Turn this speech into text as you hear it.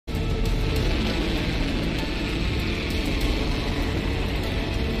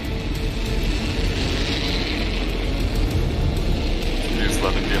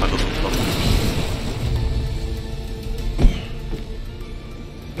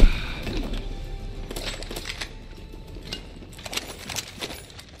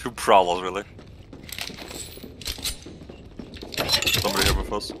Two prowlers, really. Somebody here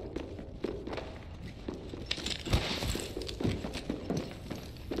with us.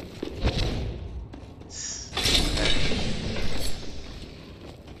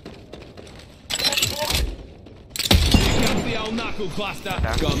 Knuckle cluster.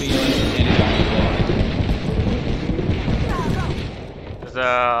 Okay. Got me. There's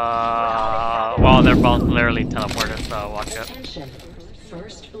well, they're both literally teleported, so watch it. Attention.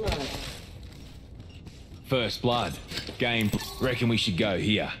 First blood. First blood. Game. Reckon we should go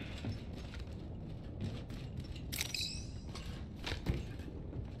here.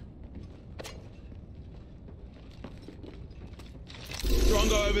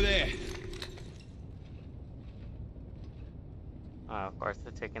 Drongo over there. Oh, of course,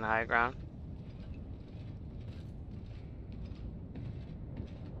 they're taking high ground.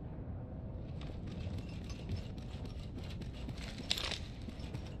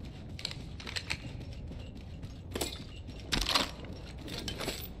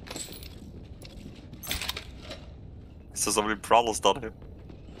 Is there so many prowlers down here?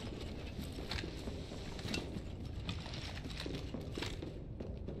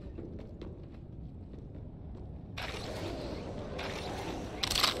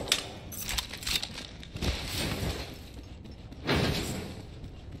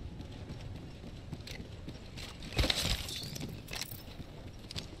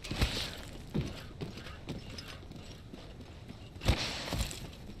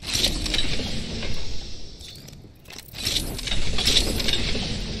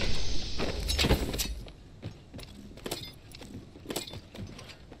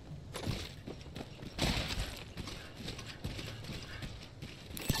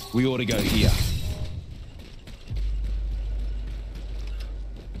 We ought to go here.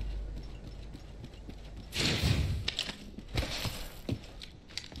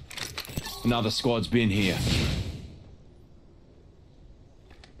 Another squad's been here.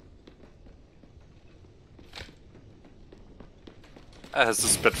 Has the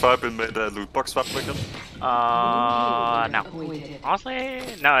Spitfire been made a loot box weapon again? No. Honestly,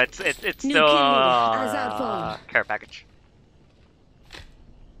 no. It's still care package.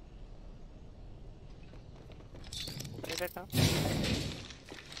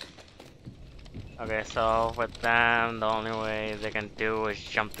 Okay, so with them, the only way they can do is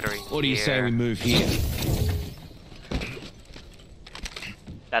jump through here. What do you say we move here?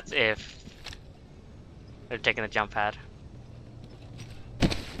 That's if they're taking the jump pad.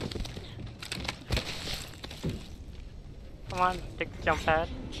 Come on, take the jump pad.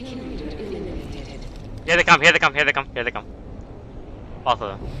 Here they come, here they come, here they come, here they come. Both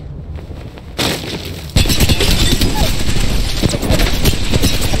of them.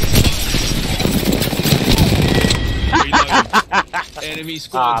 Enemy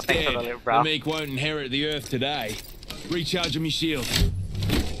squad's thanks dead. for the loot, bro. The meek won't inherit the earth today. Recharging me shield.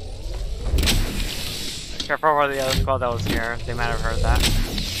 Careful for the other squad that was here. They might have heard that.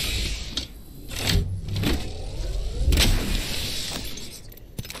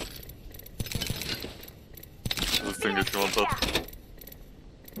 The thing if you want that.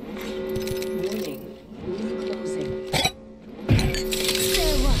 Warning. Room closing. So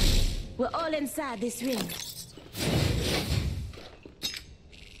what? We're all inside this ring.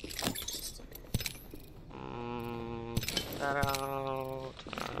 That out.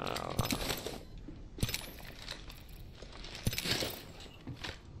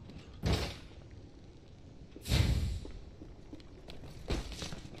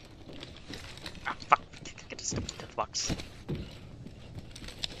 Ah, fuck. Get the stupid death box.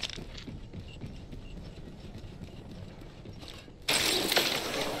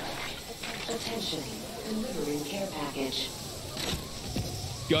 Attention. Delivering care package.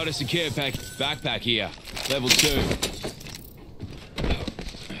 Got us a care pack backpack here. Level 2.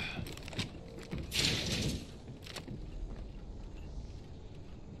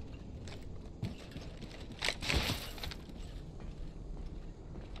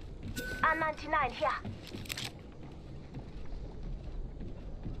 R99 here.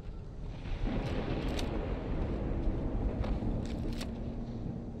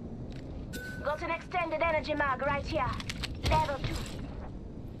 Got an extended energy mag right here. Level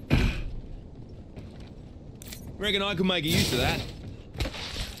 2. Reckon I could make a use of that.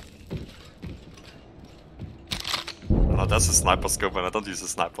 Oh, that's a sniper scope and I don't use a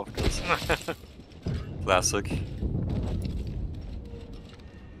sniper because classic.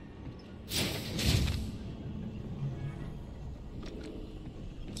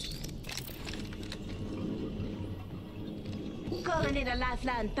 Calling in a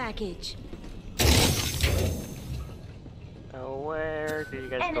lifeline package. Where did you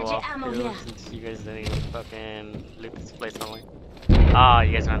guys go Energy off ammo to here. since you guys didn't even fucking loot this place only? Ah,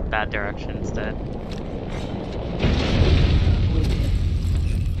 you guys went that direction instead.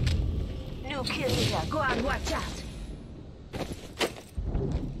 New kill leader. Go and watch out.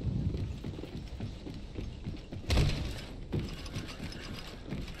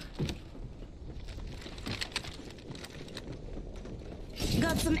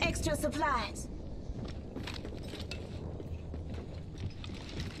 Got some extra supplies.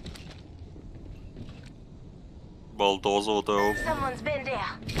 Baldozo though. Someone's been there.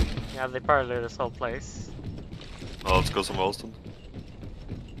 Yeah, they probably looted this whole place. Oh, let's go somewhere else then.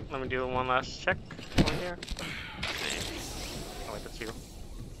 Let me do one last check over here. Oh wait, that's you.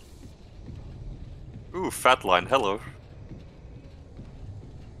 Ooh, fat line, hello.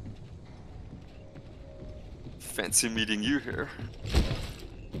 Fancy meeting you here.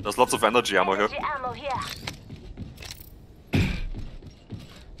 There's lots of energy ammo here. Energy ammo here.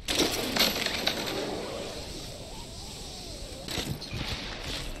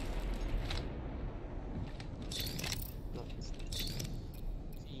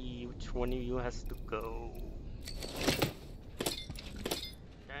 See which one of you has to go.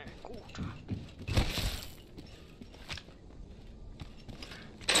 Okay, good.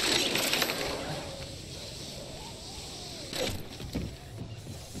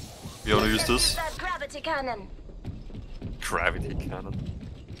 You wanna use this? That gravity cannon. Gravity cannon.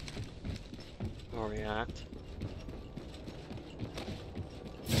 Where are we at?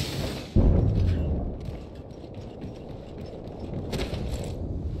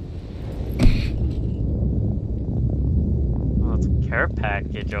 Oh, it's a care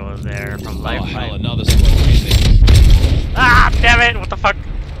package over there from Oh hell, Lifeline. another squad missing. Ah, damn it! What the fuck?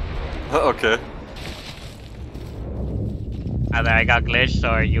 Okay. Either I got glitched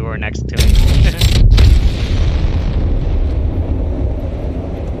or you were next to me.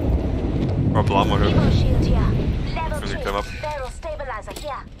 Purple ammo here. Evo shield here. Level Can you 3. come up? Barrel stabilizer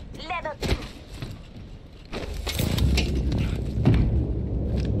here. Level 2.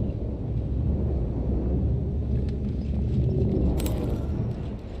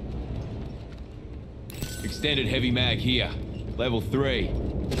 Extended heavy mag here. Level 3.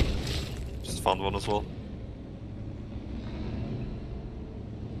 Just found one as well.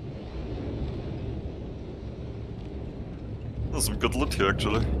 There's some good loot here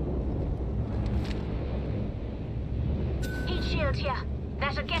actually. Heat shield here.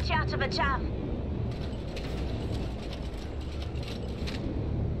 That should get you out of a jam.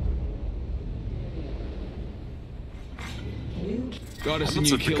 New Got us a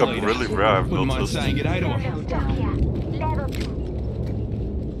It's new kill become leader. really rare, I've Wouldn't mind noticed. saying g'day to him. Level stock here. Level 2.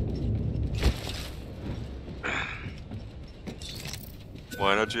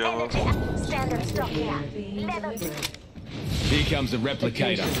 More energy ammo. Energy. Standard stock here. being Level 2. delivered. Here comes the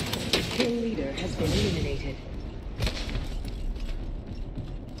replicator. Kill leader has been eliminated.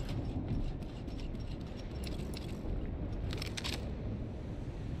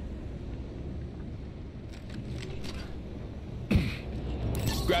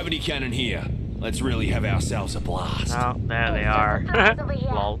 Gravity cannon here. Let's really have ourselves a blast. Oh, there they are. Over here.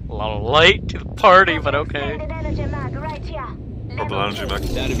 A little late to the party, but okay. Extended energy mag right here. Purple Level energy 2. mag.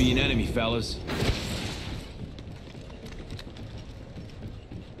 That'd be an enemy, fellas.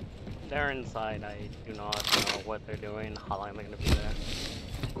 They're inside. I do not know what they're doing. How long they're gonna be there?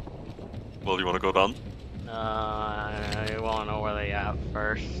 Well, you wanna go down? I wanna know where they at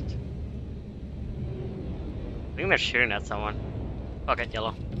first. I think they're shooting at someone. Okay,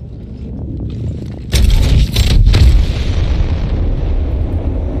 yellow.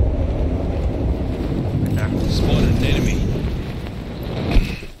 Right there. Spotted an enemy.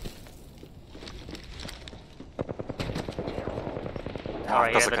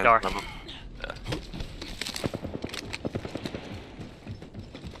 Alright, that's yeah, a the kind of door. ammo. Yeah.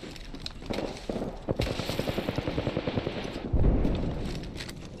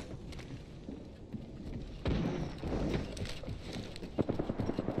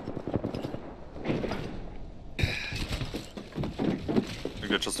 You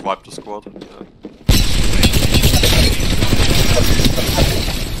could just wipe the squad. Yeah.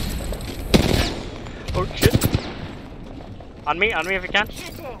 Oh shit! On me if you can.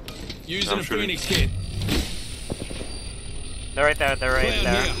 Shooting. Using I'm a shooting. Phoenix kit. They're right there, they're right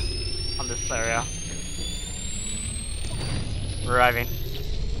Clam there. here. On this area. Arriving.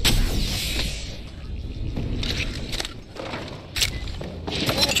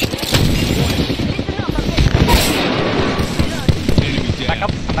 Enemy Back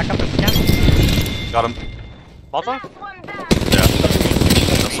down. up if you can. Got him. Bottom? Last one down. Yeah.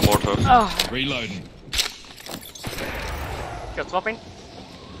 There's some more to it. Oh. Reloading. Skill swapping.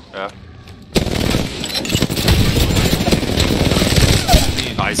 Yeah.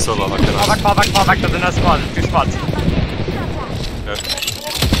 Nice solo, look at Fall back to the next squad. 2 squads. Yeah.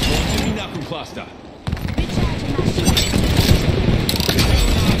 Enemy knuckle cluster.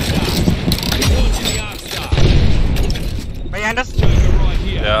 Launching the Arc Star. Behind us. Joker right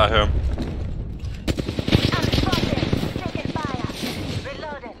here. Yeah, I hear him.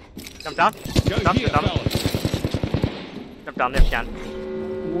 Jump down. Go Jump here, down. fellas. Jump down if you can.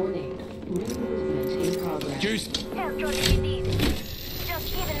 Warning. Movement in progress. Juice.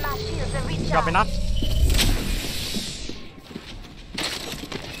 Dropping down.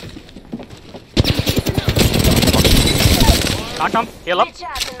 Knock him. Heal up.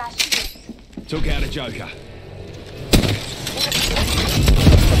 Took out a Joker.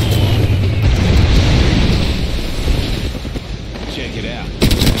 Check it out.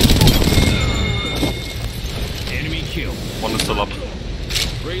 Enemy kill. One is still up.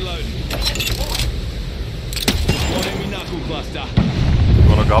 Reloading. One enemy knuckle cluster. You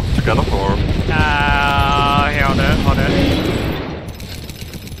wanna go up together or? Here, hold it.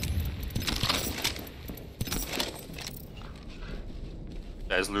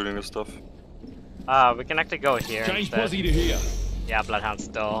 Yeah, he's looting his stuff. We can actually go here Change instead. posse to here. Yeah, Bloodhound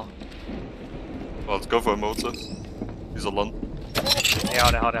still. Well, let's go for a motor. He's alone.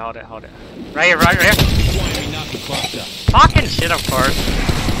 Yeah, hold it. Right here. One enemy knuckle cluster. Fucking shit, of course.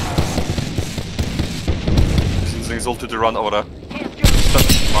 He's using his ulti to run over there. Yeah,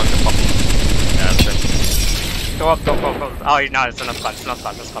 that's it. Go up. Oh, no, it's not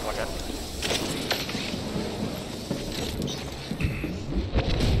squad. We're good.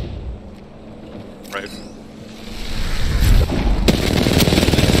 Brave.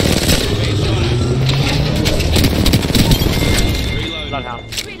 Reloading. Bloodhound.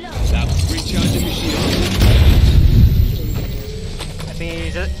 Recharging the shield.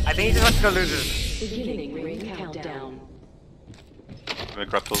 I think he just wants to go losers. Beginning ring countdown. Let me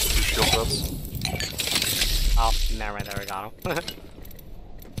grab those 2 shield pads. Oh, never mind, there we got him.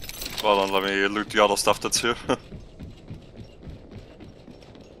 Well then, let me loot the other stuff that's here.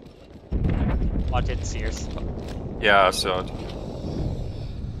 Watch it, Sears. Yeah, I saw it.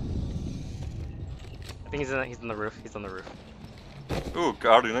 I think he's on the roof. He's on the roof. Ooh,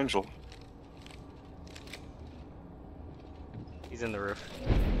 Guardian Angel. He's in the roof.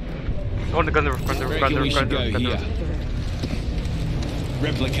 Go on the roof. Reckon we should go here.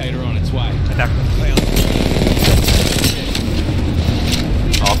 Replicator on its way. Right there.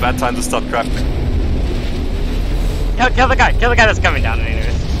 Oh, bad time to start crafting. Kill the guy that's coming down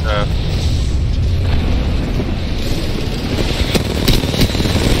anyways.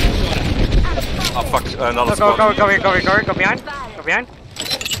 Oh fuck, another Go squad. behind. Go behind.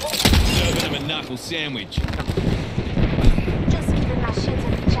 Serving him a knuckle sandwich.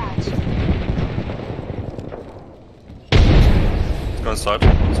 Let's go inside.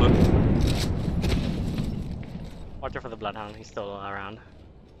 One side. Watch out for the Bloodhound. He's still around.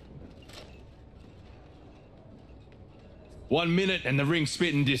 1 minute and the ring's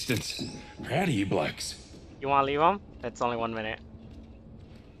spitting distance. Proud of you blokes. You want to leave him? It's only 1 minute.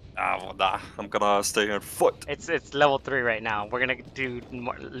 Ah, well, nah. I'm gonna stay here and fight. It's level 3 right now. We're gonna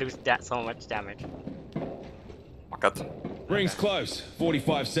lose so much damage. Fuck it. Ring's close.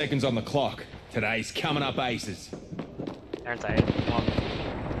 45 seconds on the clock. Today's coming up aces. They're inside. Come on.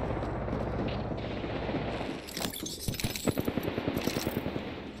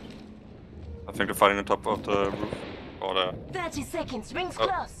 I think they're fighting on top of the roof. Or the... 30 seconds, rings Oh.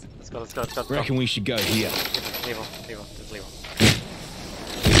 close. Let's go. Reckon we should go here. Leave him. Just leave him.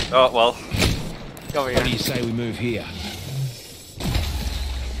 Oh, well. Go over What do here. you say we move here?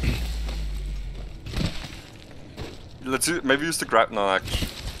 Let's maybe use the grab. No, like,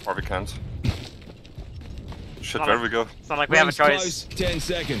 or we can't. Shit, Come on. where do we go? It's not like we have a Ring's choice. close. 10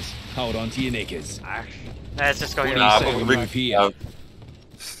 seconds. Hold on to your knickers. Alright. Let's just go What here. do you Nah, say but we we move here?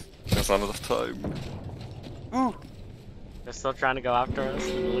 There's not enough time. Ooh. They're still trying to go after us.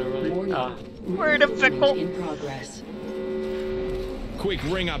 Literally. Warning. We're in a pickle. In progress. Quick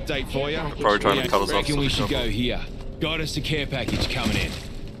ring update for you. Probably trying to cut us off. Reckon so we be should careful. go here. Got us a care package coming in.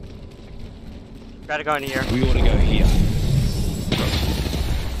 Gotta go in here. We ought to go here.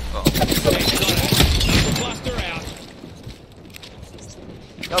 Oh. Cluster out.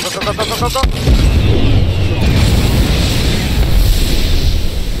 Go. Come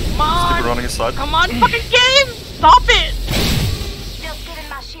Keep on! running aside. Come on, fucking game! Stop it! Just giving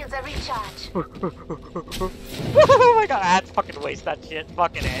my shields a recharge. Oh my god, I had to fucking waste that shit.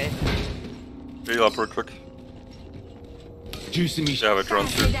 Fucking A. Heal up real quick. Juicing me. Yeah, we run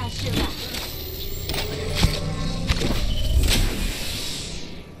through. That shield up.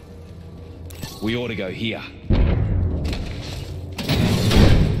 We ought to go here.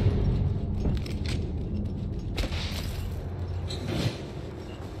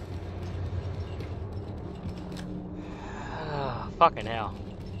 Oh, fucking hell.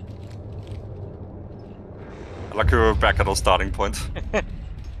 Like we're back at our starting point.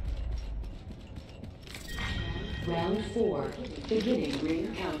 Round 4. Beginning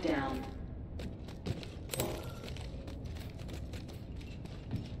ring countdown.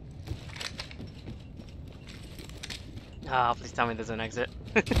 Ah, please tell me there's an exit.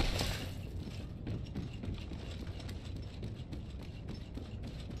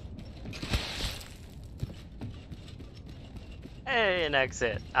 Hey, an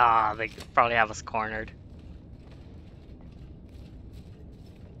exit. Ah, they probably have us cornered.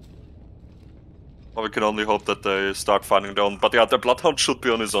 Well, we can only hope that they start finding their own. But yeah, the Bloodhound should be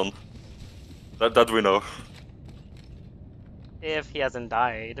on his own. That we know. If he hasn't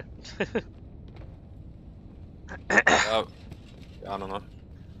died. I don't know.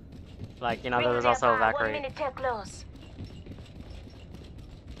 Like, you know, there was also One evacuate. minute till close.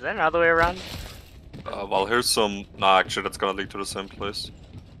 Is there another way around? Well, here's some. Nah, actually, that's gonna lead to the same place.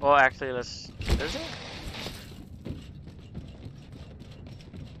 Well, actually, let's. Is it?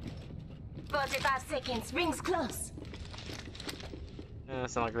 45 seconds. Rings close.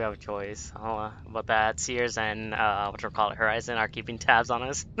 It's not like we have a choice. But that Sears and whatchamacallit, Horizon are keeping tabs on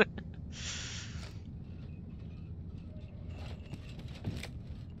us.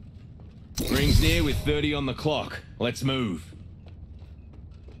 Ring's near with 30 on the clock. Let's move.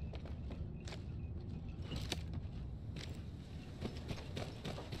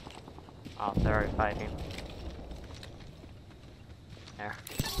 Oh, they're already fighting. There.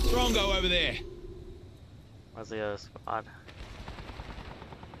 Strongo over there. Where's the other squad?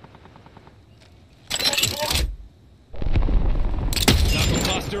 Knuckle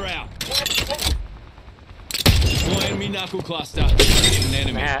cluster out. Deploying me knuckle cluster. An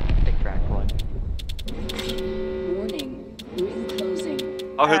enemy. Man, big crack boy. Warning. Ring closing.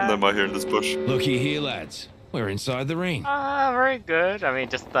 How hidden am I here in this bush? Looky here, lads. We're inside the ring. Very good. I mean,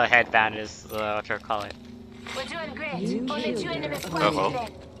 just the headband is whatchamacallit. We're doing great. You Only killed 2 her. enemy Uh-huh. squads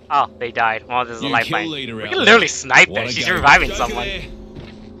left. Oh, they died. Well, there's a You lifeline. kill leader We out can there. literally snipe What her. a She's go. reviving Joker someone. there.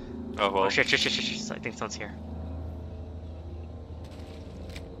 Oh well. Oh shit, shit, shit, shit, shit. I think someone's here.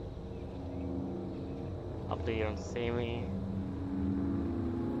 Hopefully you don't see me.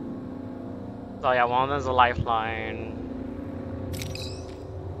 So yeah, one of them's a lifeline.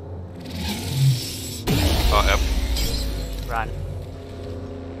 Oh, yep. Run.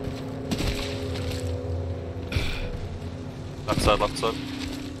 Left side, left side.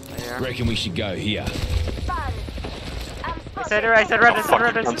 Right here. Reckon we should go here. Spotted. I'm I spotted. said red, I said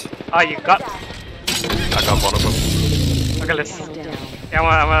red. Oh, you got. I got one of them. Okay, let's. Countdown. Yeah,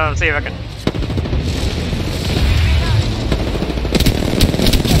 I'm gonna see if I can.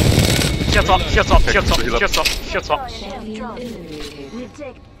 Shields up, shields up, shields up, shields up, shields up. Champion eliminated. We'll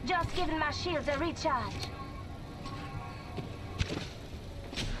take. Just giving my shields a recharge.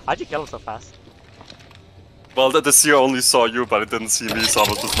 How'd you kill him so fast? Well, the seer only saw you, but it didn't see me, so I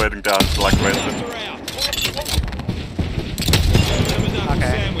was just waiting down to like wait him. Cluster out. Have a knuckle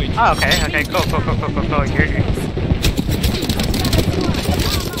Okay. sandwich. Oh, okay, go. You're.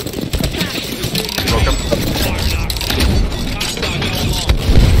 Broken. Fire enough. Cluster, go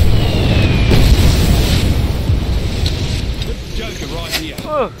along. Joker right here.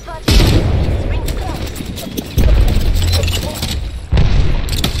 Oh. 40 seconds. Rings close.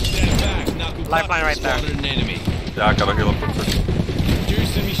 Stand back. Knuckle Lifeline cluster right there. spotted an enemy. Yeah, I gotta heal up quick.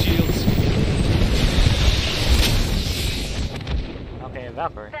 Juicing me shields. Okay,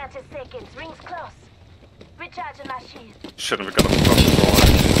 evaporate. 30 seconds. Rings close. Recharging my shield. Shit, and we gotta move up the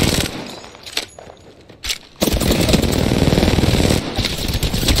line.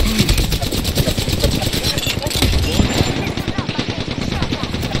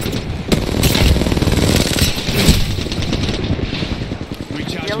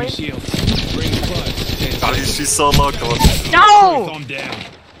 Recharge Really? me shields. Bring close. God, she's so low, come on. No! I'm down.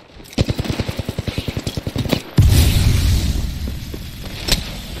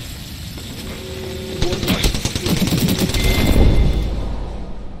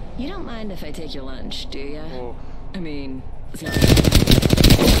 You don't mind if I take your lunch, do ya? Oh. I mean, it's not.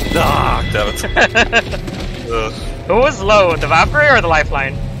 Ah, damn it. Who was low, the Valkyrie or the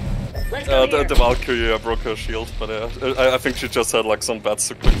lifeline? The Valkyrie broke her shield, but I think she just had like some bats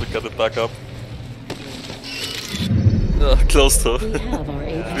to quickly get it back up. Close We to. have our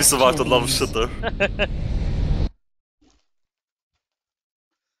Apex We survived a lot of champions. shit there.